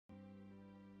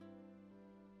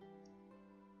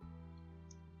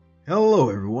Hello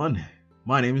everyone,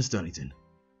 my name is Stunnington.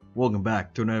 Welcome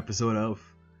back to another episode of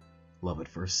Love at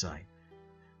First Sight.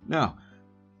 Now,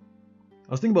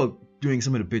 I was thinking about doing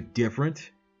something a bit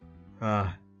different.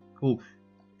 Well, it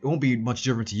won't be much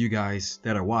different to you guys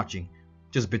that are watching,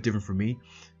 just a bit different for me.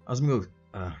 I was thinking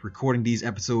about recording these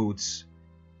episodes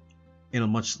in a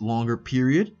much longer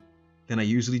period than I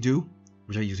usually do,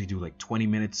 which I usually do like 20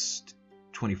 minutes,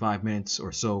 25 minutes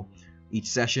or so each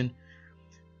session.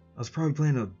 I was probably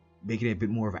planning on making it a bit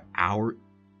more of an hour,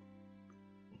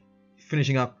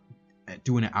 finishing up at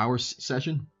doing an hour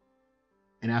session,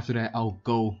 and after that I'll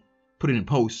go put it in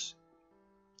post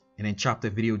and then chop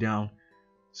that video down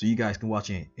so you guys can watch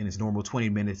it in its normal 20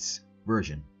 minutes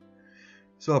version.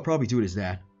 So I'll probably do it as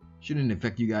that. Shouldn't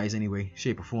affect you guys anyway,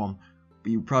 shape or form,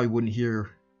 but you probably wouldn't hear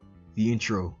the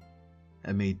intro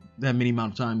that many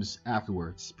amount of times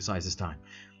afterwards besides this time.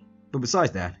 But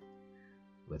besides that,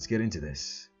 let's get into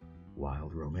this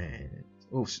wild romance.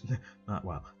 Oh, not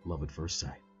wild. Love at first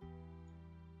sight.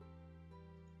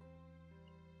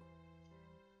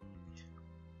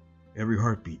 Every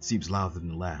heartbeat seems louder than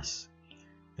the last,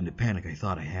 and the panic I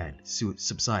thought I had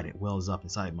subsided wells up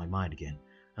inside my mind again.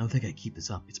 I don't think I can keep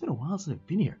this up. It's been a while since I've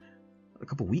been here. A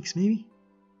couple weeks, maybe?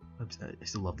 I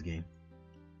still love the game.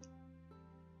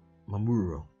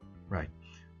 Mamuro. Right.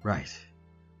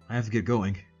 I have to get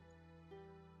going.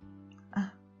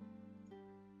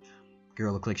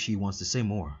 Girl looked like she wants to say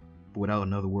more, but without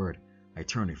another word, I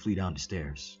turn and flee down the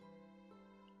stairs.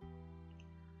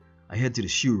 I head to the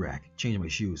shoe rack, change my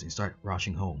shoes, and start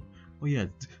rushing home. Oh yeah,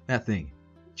 that thing.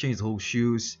 Change the whole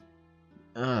shoes.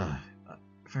 If I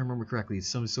remember correctly, it's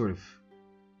some sort of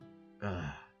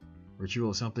ritual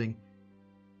or something.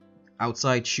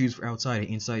 Outside shoes for outside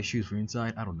and inside shoes for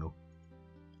inside. I don't know.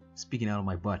 Speaking out of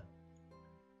my butt.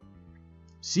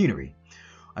 Scenery.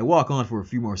 I walk on for a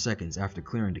few more seconds after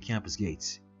clearing the campus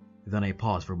gates. Then I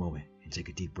pause for a moment and take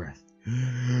a deep breath.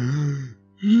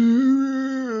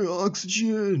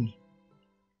 Oxygen!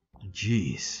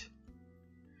 Jeez.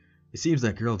 It seems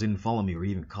that girl didn't follow me or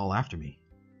even call after me.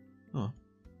 Huh.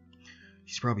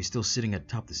 She's probably still sitting at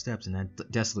the top of the steps in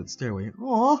that desolate stairway.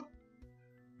 Aw!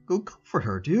 Go comfort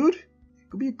her, dude.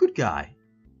 Go be a good guy.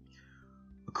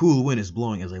 A cool wind is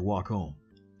blowing as I walk home,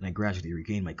 and I gradually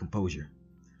regain my composure.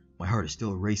 My heart is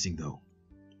still racing though.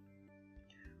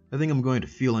 I think I'm going to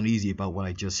feel uneasy about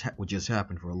what just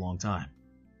happened for a long time.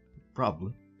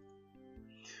 Probably.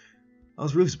 I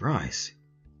was really surprised.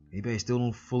 Maybe I still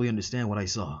don't fully understand what I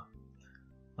saw.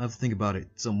 I'll have to think about it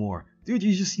some more. Dude,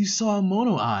 you saw a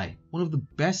Mono Eye, one of the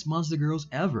best monster girls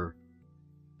ever.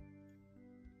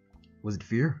 Was it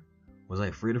fear? Was I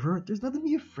afraid of her? There's nothing to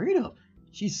be afraid of.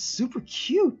 She's super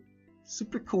cute.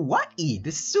 Super kawaii.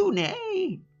 The Sune.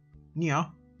 Yeah.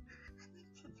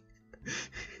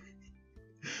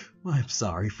 Well, I'm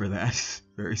sorry for that.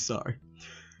 Very sorry.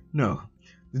 No,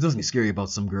 there's nothing scary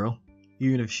about some girl,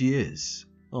 even if she is.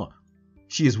 Oh,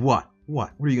 she is what?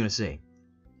 What are you gonna say?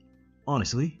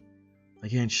 Honestly, I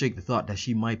can't shake the thought that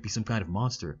she might be some kind of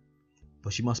monster.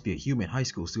 But she must be a human high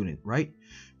school student, right?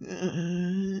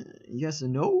 Yes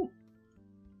and no?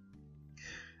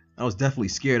 I was definitely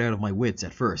scared out of my wits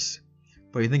at first,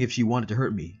 but I think if she wanted to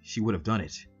hurt me, she would have done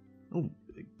it. Oh,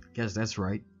 I guess that's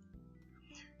right.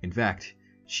 In fact,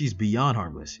 she's beyond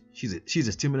harmless. She's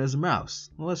as timid as a mouse.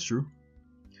 Well, that's true.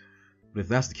 But if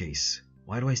that's the case,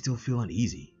 why do I still feel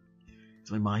uneasy?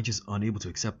 Is my mind just unable to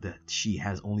accept that she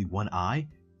has only one eye?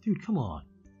 Dude, come on.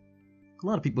 A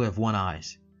lot of people have one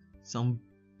eyes. Some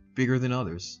bigger than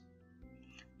others.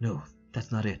 No,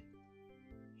 that's not it.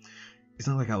 It's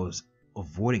not like I was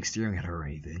avoiding staring at her or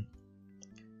anything.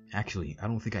 Actually, I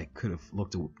don't think I could have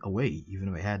looked away even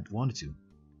if I had wanted to.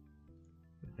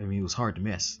 I mean, it was hard to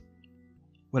miss.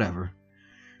 Whatever.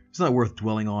 It's not worth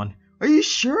dwelling on. Are you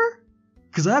sure?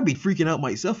 Because I'd be freaking out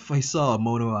myself if I saw a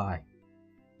Mono Eye.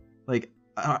 Like,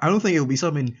 I don't think it would be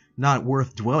something not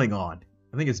worth dwelling on.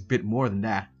 I think it's a bit more than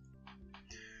that.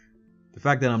 The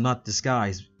fact that I'm not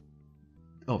disguised...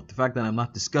 Oh, the fact that I'm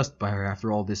not disgusted by her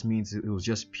after all this means it was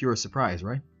just pure surprise,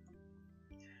 right?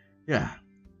 Yeah,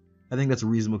 I think that's a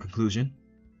reasonable conclusion.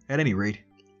 At any rate,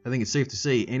 I think it's safe to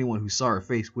say anyone who saw her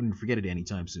face wouldn't forget it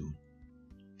anytime soon.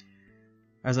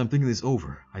 As I'm thinking this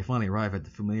over, I finally arrive at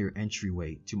the familiar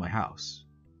entryway to my house.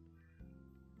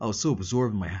 I was so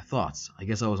absorbed in my thoughts, I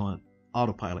guess I was on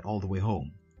autopilot all the way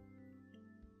home.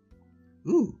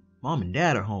 Ooh, Mom and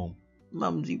Dad are home.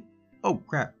 Mumsy. Oh,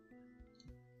 crap.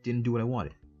 Didn't do what I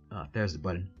wanted. Ah, there's the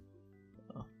button.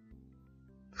 Oh.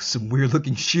 Some weird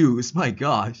looking shoes, my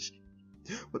gosh.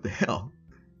 What the hell?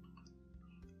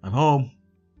 I'm home.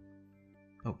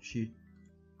 Oh, she.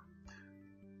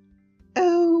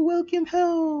 Oh, welcome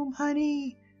home,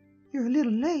 honey. You're a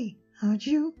little late, aren't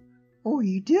you? What were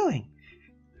you doing?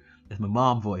 That's my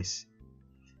mom voice.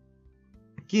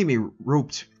 Akemi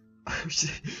roped. I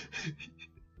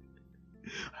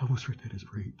almost read that as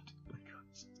raped. My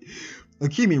God.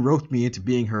 Akemi roped me into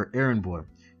being her errand boy.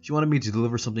 She wanted me to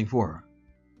deliver something for her.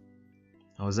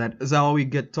 Oh, is that all we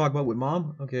get to talk about with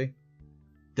mom? Okay. ...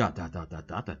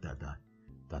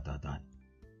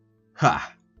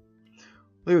 Ha!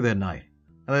 Later that night,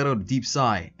 I let out a deep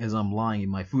sigh as I'm lying in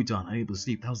my futon, unable to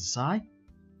sleep. That was a sigh?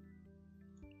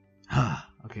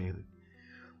 Okay.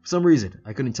 For some reason,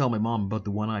 I couldn't tell my mom about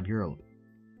the one-eyed girl.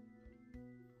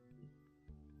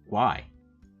 Why?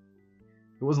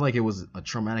 It wasn't like it was a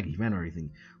traumatic event or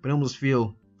anything, but I almost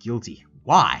feel guilty.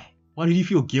 Why? Why did you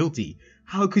feel guilty?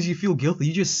 How could you feel guilty?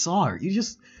 You just saw her. You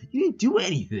didn't do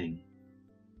anything.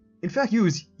 In fact, you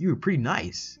were pretty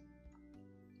nice.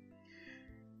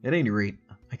 At any rate,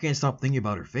 I can't stop thinking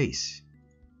about her face.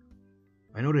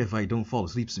 I know that if I don't fall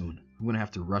asleep soon, I'm gonna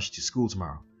have to rush to school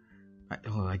tomorrow.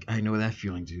 I know that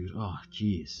feeling, dude. Oh,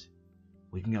 jeez.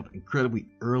 Waking up incredibly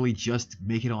early just to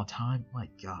make it on time? My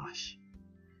gosh.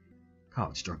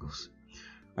 College struggles.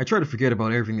 I try to forget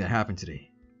about everything that happened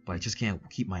today, but I just can't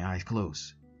keep my eyes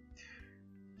closed.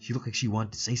 She looked like she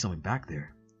wanted to say something back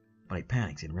there, but I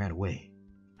panicked and ran away.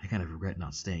 I kind of regret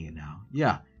not staying in now.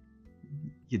 Yeah,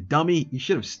 you dummy, you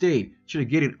should have stayed. Should have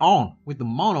get it on with the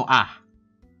mono eye.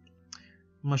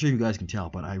 I'm not sure if you guys can tell,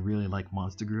 but I really like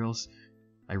monster girls.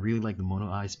 I really like the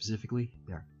mono eyes specifically.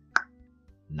 They're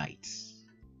nice.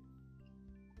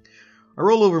 I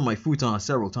roll over my futon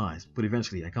several times, but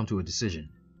eventually I come to a decision.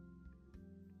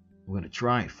 I'm gonna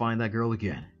try and find that girl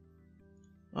again.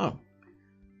 Oh,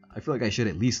 I feel like I should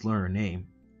at least learn her name.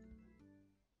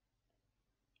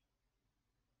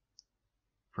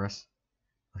 Press.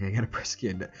 Okay, I gotta press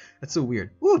again. That's so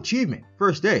weird. Ooh, achievement.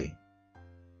 First day.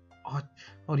 Oh,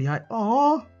 the eye.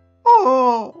 Oh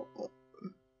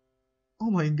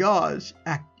my gosh.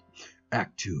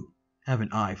 Act 2. Have an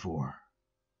eye for.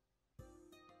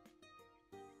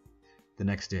 The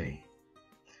next day.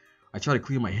 I try to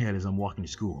clear my head as I'm walking to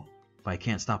school, but I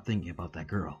can't stop thinking about that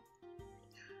girl.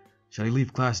 Should I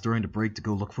leave class during the break to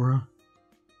go look for her?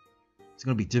 It's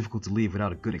gonna be difficult to leave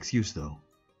without a good excuse though.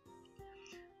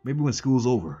 Maybe when school's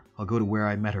over, I'll go to where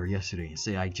I met her yesterday and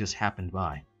say I just happened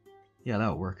by. Yeah,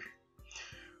 that'll work.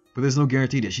 But there's no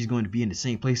guarantee that she's going to be in the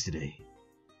same place today.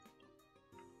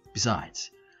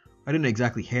 Besides, I didn't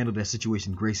exactly handle that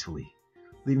situation gracefully,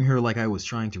 leaving her like I was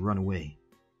trying to run away.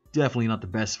 Definitely not the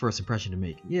best first impression to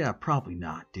make. Yeah, probably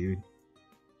not, dude.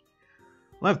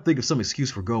 I'll have to think of some excuse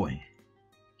for going.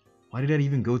 Why did I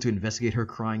even go to investigate her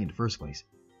crying in the first place?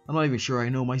 I'm not even sure I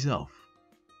know myself.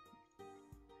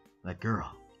 That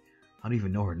girl. I don't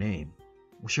even know her name.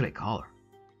 What should I call her?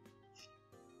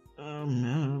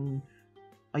 Ayano.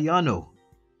 I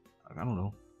don't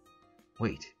know.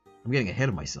 Wait, I'm getting ahead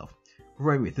of myself.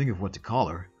 Before I even think of what to call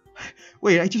her.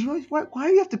 Wait, I just realized, why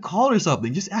do you have to call her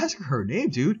something? Just ask her name,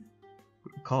 dude.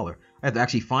 Call her. I have to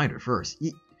actually find her first.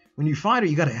 When you find her,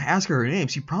 you gotta ask her name.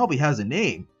 She probably has a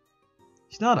name.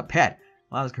 She's not a pet.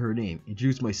 I'll ask her her name,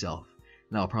 introduce myself,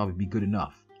 and that'll probably be good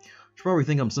enough. She'll probably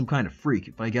think I'm some kind of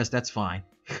freak, but I guess that's fine.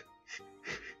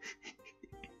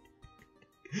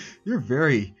 You're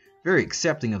very, very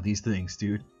accepting of these things,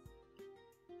 dude.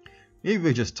 Maybe if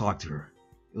I just talk to her,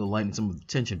 it'll lighten some of the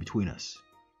tension between us.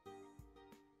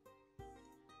 I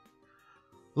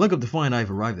look up to find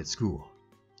I've arrived at school.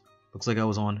 Looks like I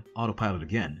was on autopilot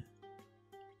again.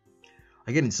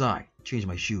 I get inside, change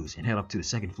my shoes, and head up to the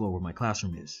second floor where my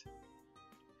classroom is.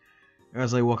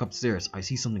 As I walk upstairs, I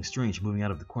see something strange moving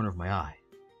out of the corner of my eye.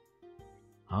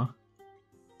 Huh?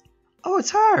 Oh,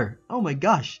 it's her! Oh my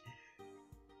gosh!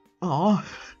 Aw,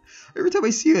 every time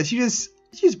I see her, she just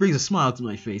brings a smile to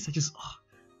my face.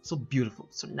 So beautiful,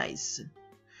 so nice.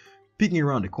 Peeking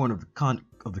around the corner of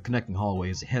the connecting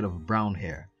hallway is a head of brown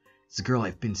hair. It's the girl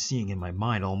I've been seeing in my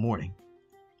mind all morning.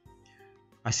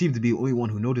 I seem to be the only one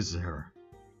who notices her.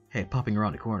 Head popping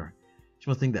around the corner. She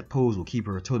must think that pose will keep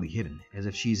her totally hidden, as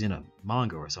if she's in a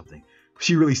manga or something. But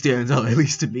she really stands out, at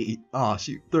least to me.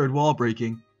 Third wall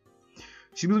breaking.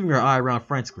 She's moving her eye around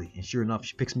frantically, and sure enough,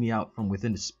 she picks me out from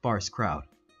within the sparse crowd.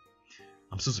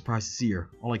 I'm so surprised to see her.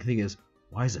 All I can think is,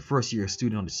 why is a first-year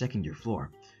student on the second-year floor?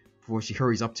 Before she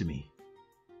hurries up to me.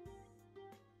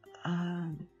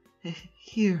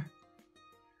 Here.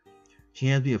 She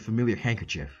hands me a familiar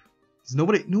handkerchief. Does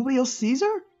nobody else sees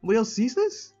her? Nobody else sees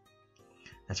this?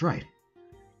 That's right.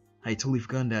 I had totally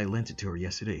forgotten that I lent it to her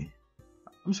yesterday.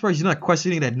 I'm surprised you're not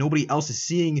questioning that nobody else is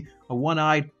seeing a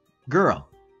one-eyed girl.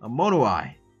 A mono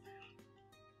eye.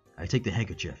 I take the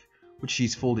handkerchief, which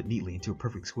she's folded neatly into a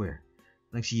perfect square.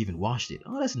 Like she even washed it.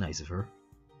 Oh, that's nice of her.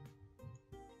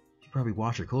 Should probably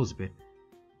wash her clothes a bit.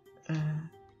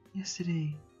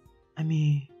 Yesterday.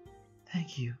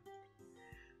 Thank you.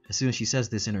 As soon as she says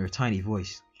this in her tiny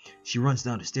voice, she runs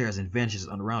down the stairs and vanishes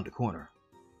around the corner.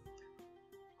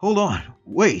 Hold on,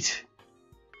 wait!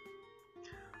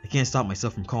 I can't stop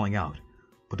myself from calling out,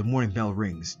 but the morning bell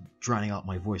rings, drowning out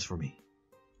my voice for me.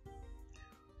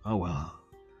 Oh well,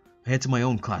 I head to my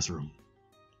own classroom.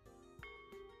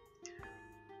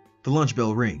 The lunch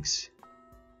bell rings.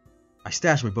 I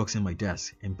stash my books in my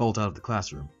desk and bolt out of the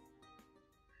classroom.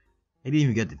 I didn't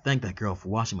even get to thank that girl for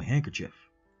washing my handkerchief.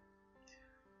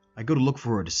 I go to look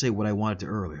for her to say what I wanted to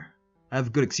earlier. I have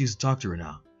a good excuse to talk to her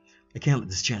now. I can't let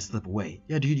this chance slip away.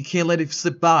 Yeah, dude, you can't let it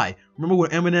slip by. Remember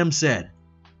what Eminem said.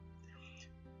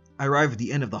 I arrive at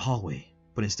the end of the hallway,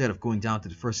 but instead of going down to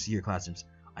the first year classrooms,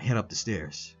 I head up the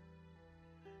stairs.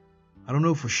 I don't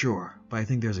know for sure, but I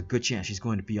think there's a good chance she's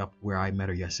going to be up where I met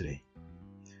her yesterday.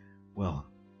 Well,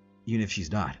 even if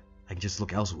she's not, I can just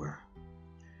look elsewhere.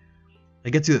 I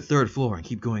get to the 3rd floor and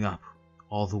keep going up,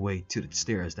 all the way to the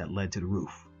stairs that led to the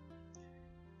roof.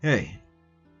 Hey.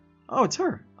 Oh, it's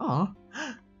her. Aw.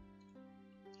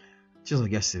 Just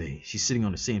like yesterday, she's sitting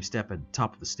on the same step at the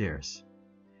top of the stairs.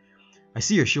 I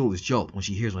see her shoulders jolt when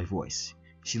she hears my voice.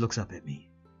 She looks up at me.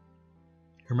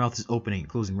 Her mouth is opening and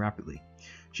closing rapidly.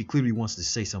 She clearly wants to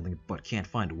say something but can't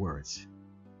find the words.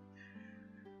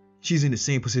 She's in the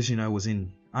same position I was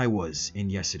in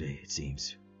yesterday, it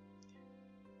seems.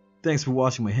 Thanks for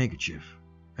washing my handkerchief.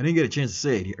 I didn't get a chance to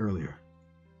say it earlier.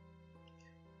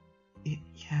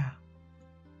 Yeah.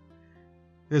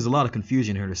 There's a lot of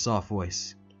confusion in her soft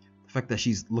voice. The fact that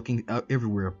she's looking out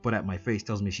everywhere but at my face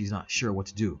tells me she's not sure what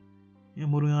to do. Yeah,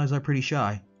 model eyes are pretty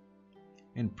shy.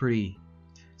 And pretty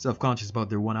self-conscious about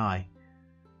their one eye.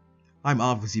 I'm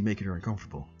obviously making her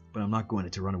uncomfortable, but I'm not going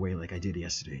to run away like I did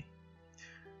yesterday.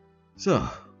 So,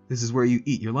 this is where you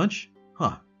eat your lunch?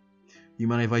 Huh. You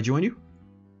mind if I join you?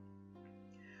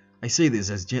 I say this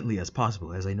as gently as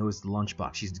possible as I notice the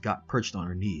lunchbox she's got perched on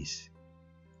her knees.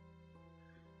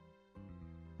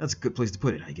 That's a good place to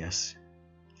put it, I guess.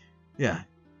 Yeah,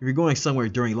 if you're going somewhere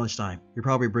during lunchtime, you're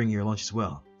probably bringing your lunch as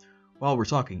well. While we're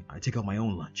talking, I take out my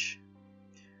own lunch.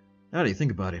 Now that you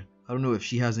think about it, I don't know if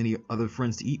she has any other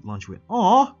friends to eat lunch with.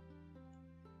 Aww!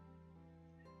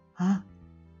 Huh?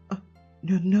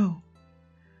 No.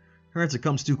 Her answer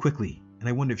comes too quickly, and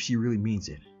I wonder if she really means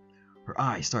it. Her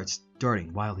eye starts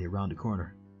darting wildly around the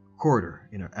corridor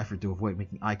in her effort to avoid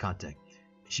making eye contact.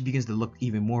 She begins to look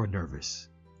even more nervous.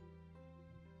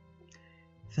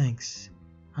 Thanks.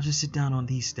 I'll just sit down on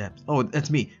these steps. Oh, that's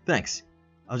me. Thanks.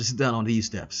 I'll just sit down on these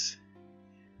steps.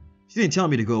 She didn't tell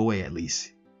me to go away, at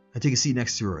least. I take a seat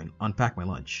next to her and unpack my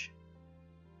lunch.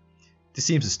 This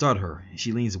seems to startle her, and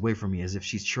she leans away from me as if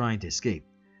she's trying to escape.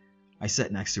 I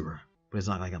sit next to her, but it's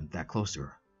not like I'm that close to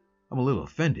her. I'm a little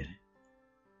offended.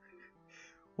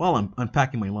 While I'm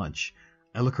unpacking my lunch,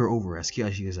 I look her over as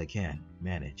casually as I can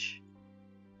manage.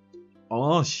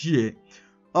 Oh shit.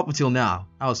 Up until now,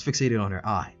 I was fixated on her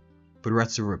eye, but the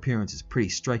rest of her appearance is pretty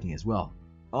striking as well.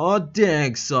 Oh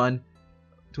dang, son.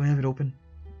 Do I have it open?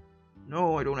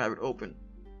 No, I don't have it open.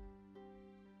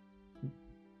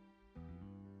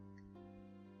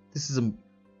 This is a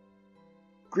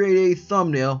grade A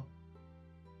thumbnail.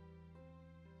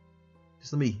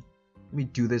 Just let me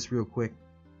do this real quick.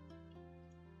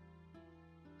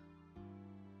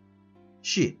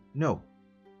 Shit, no.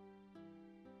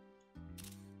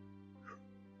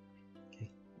 Okay.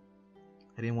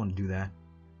 I didn't want to do that.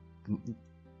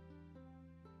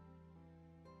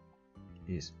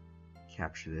 Just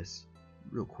capture this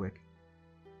real quick.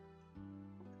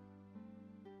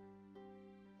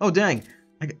 Oh dang!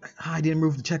 I didn't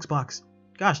move the text box.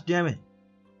 Gosh damn it.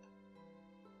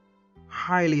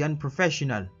 Highly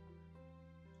unprofessional.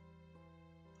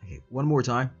 Okay, one more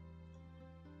time.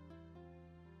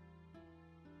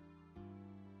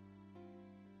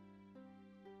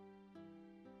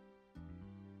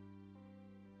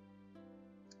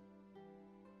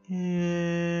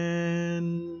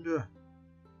 And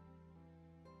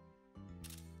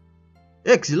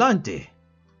Excelente.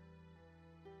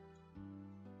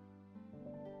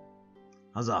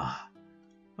 Huzzah.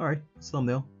 Alright, it's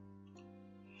thumbnail.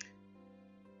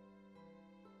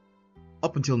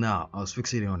 Up until now, I was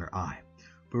fixated on her eye,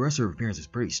 but the rest of her appearance is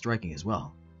pretty striking as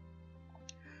well.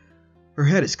 Her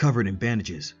head is covered in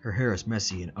bandages, her hair is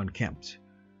messy and unkempt.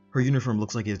 Her uniform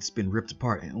looks like it's been ripped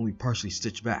apart and only partially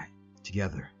stitched back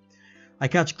together. I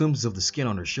catch glimpses of the skin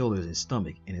on her shoulders and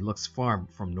stomach, and it looks far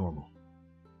from normal.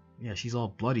 Yeah, she's all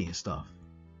bloody and stuff.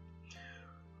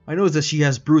 I notice that she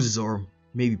has bruises or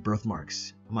maybe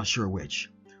birthmarks, I'm not sure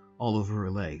which, all over her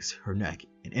legs, her neck,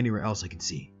 and anywhere else I can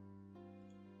see.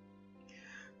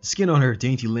 The skin on her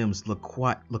dainty limbs look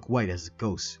white as a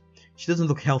ghost. She doesn't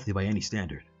look healthy by any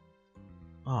standard.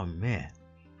 Oh man,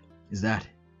 is that?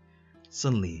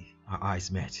 Suddenly, our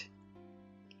eyes met.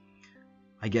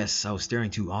 I guess I was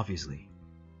staring too obviously.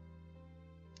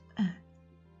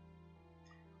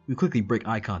 We quickly break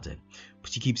eye contact,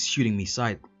 but she keeps shooting me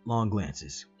sidelong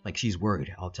glances, like she's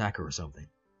worried I'll attack her or something.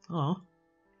 Aw.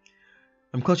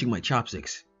 I'm clutching my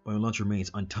chopsticks, but my lunch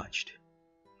remains untouched.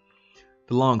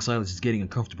 The long silence is getting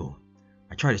uncomfortable.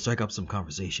 I try to strike up some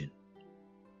conversation.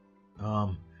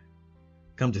 Come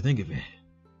to think of it,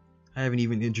 I haven't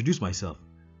even introduced myself.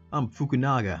 I'm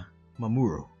Fukunaga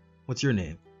Mamuro. What's your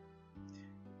name?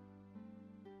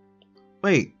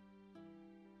 Wait.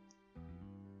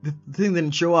 The thing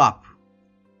didn't show up.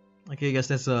 Okay, I guess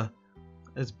that's a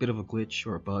bit of a glitch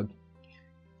or a bug.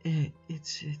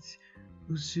 It's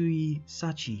Usui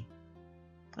Sachi.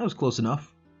 That was close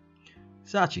enough.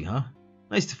 Sachi, huh?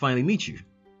 Nice to finally meet you.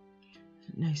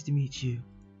 Nice to meet you. ...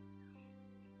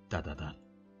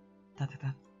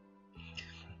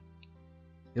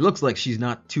 It looks like she's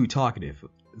not too talkative,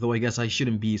 though I guess I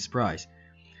shouldn't be surprised.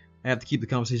 I have to keep the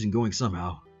conversation going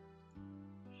somehow.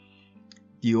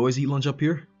 Do you always eat lunch up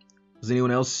here? Does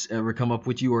anyone else ever come up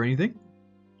with you or anything?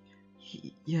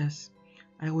 Yes,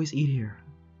 I always eat here.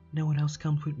 No one else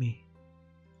comes with me.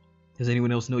 Does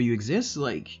anyone else know you exist?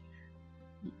 Like,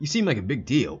 you seem like a big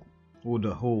deal. Or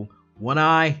the whole one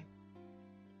eye?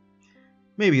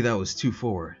 Maybe that was too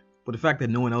forward, but the fact that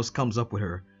no one else comes up with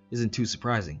her isn't too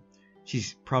surprising.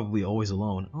 She's probably always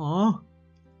alone. Aww.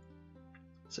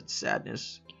 Such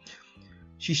sadness.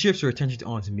 She shifts her attention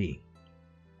onto me,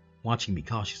 watching me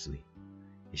cautiously.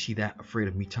 Is she that afraid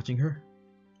of me touching her?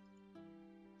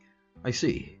 I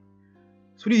see.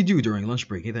 So what do you do during lunch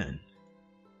break then?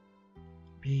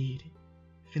 Read,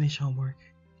 finish homework,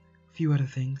 a few other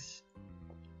things.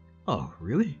 Oh,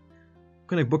 really? What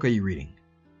kind of book are you reading?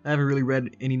 I haven't really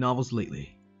read any novels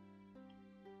lately.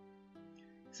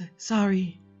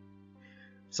 Sorry.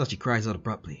 Sachi cries out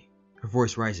abruptly, her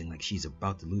voice rising like she's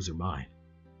about to lose her mind.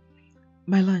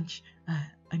 My lunch.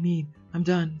 I'm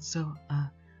done, so,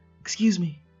 excuse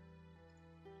me.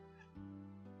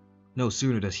 No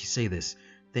sooner does she say this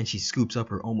than she scoops up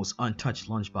her almost untouched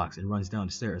lunchbox and runs down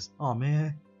the stairs. Aw,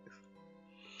 man.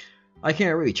 I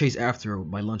can't really chase after her with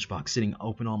my lunchbox sitting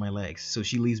open on my legs, so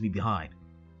she leaves me behind.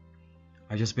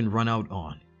 I've just been run out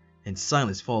on, and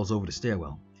silence falls over the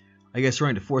stairwell. I guess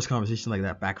trying to force conversation like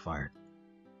that backfired.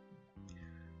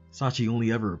 Sachi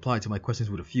only ever replied to my questions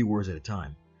with a few words at a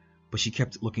time, but she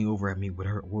kept looking over at me with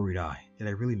her worried eye. Did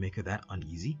I really make her that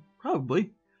uneasy?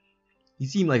 Probably. He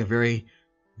seemed like a very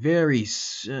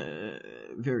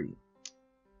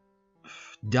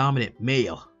dominant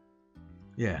male.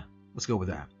 Yeah, let's go with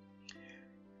that.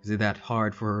 Is it that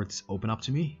hard for her to open up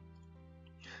to me?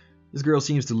 This girl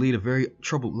seems to lead a very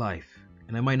troubled life,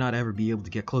 and I might not ever be able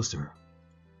to get close to her.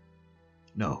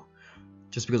 No,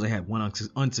 just because I had one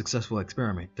unsuccessful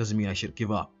experiment doesn't mean I should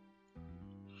give up.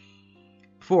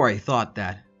 Before I thought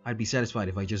that I'd be satisfied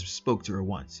if I just spoke to her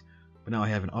once, but now I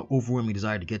have an overwhelming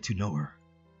desire to get to know her.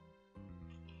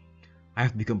 I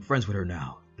have to become friends with her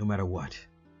now, no matter what.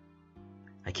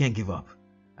 I can't give up.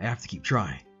 I have to keep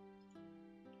trying.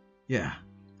 Yeah,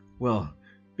 well,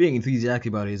 being enthusiastic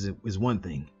about it is one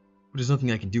thing, but there's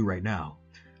nothing I can do right now.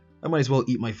 I might as well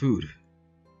eat my food.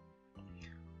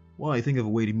 While I think of a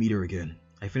way to meet her again,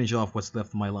 I finish off what's left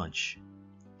of my lunch.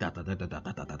 But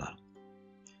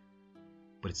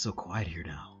it's so quiet here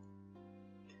now.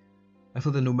 I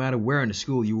thought that no matter where in the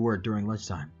school you were during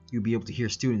lunchtime, you'd be able to hear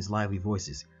students' lively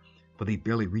voices, but they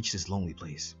barely reach this lonely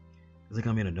place. It's like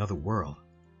I'm in another world.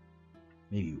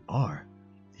 Maybe you are.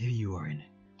 Maybe you are in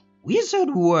Wizard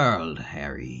World,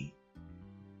 Harry.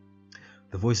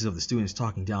 The voices of the students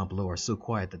talking down below are so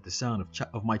quiet that the sound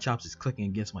of my chopsticks clicking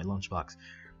against my lunchbox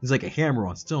is like a hammer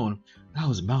on stone. That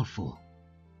was a mouthful.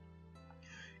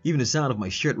 Even the sound of my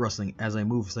shirt rustling as I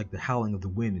move is like the howling of the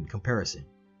wind in comparison.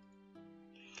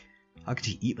 How could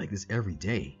you eat like this every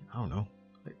day? I don't know.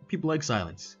 People like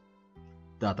silence. ...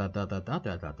 As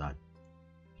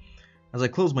I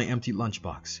close my empty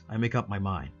lunchbox, I make up my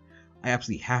mind. I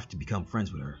absolutely have to become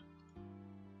friends with her.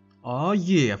 Aw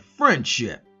yeah,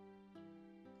 friendship!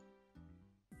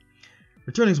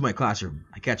 Returning to my classroom,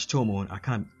 I catch Tomo and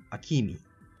Akimi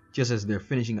just as they're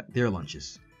finishing their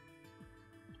lunches.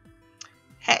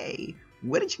 Hey,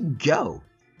 where did you go?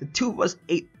 The two of us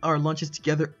ate our lunches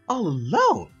together all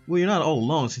alone. Well, you're not all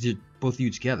alone since you're both of you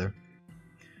together.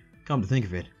 Come to think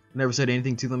of it, I never said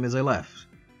anything to them as I left.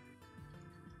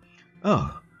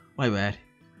 Oh, my bad.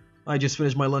 I just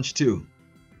finished my lunch too.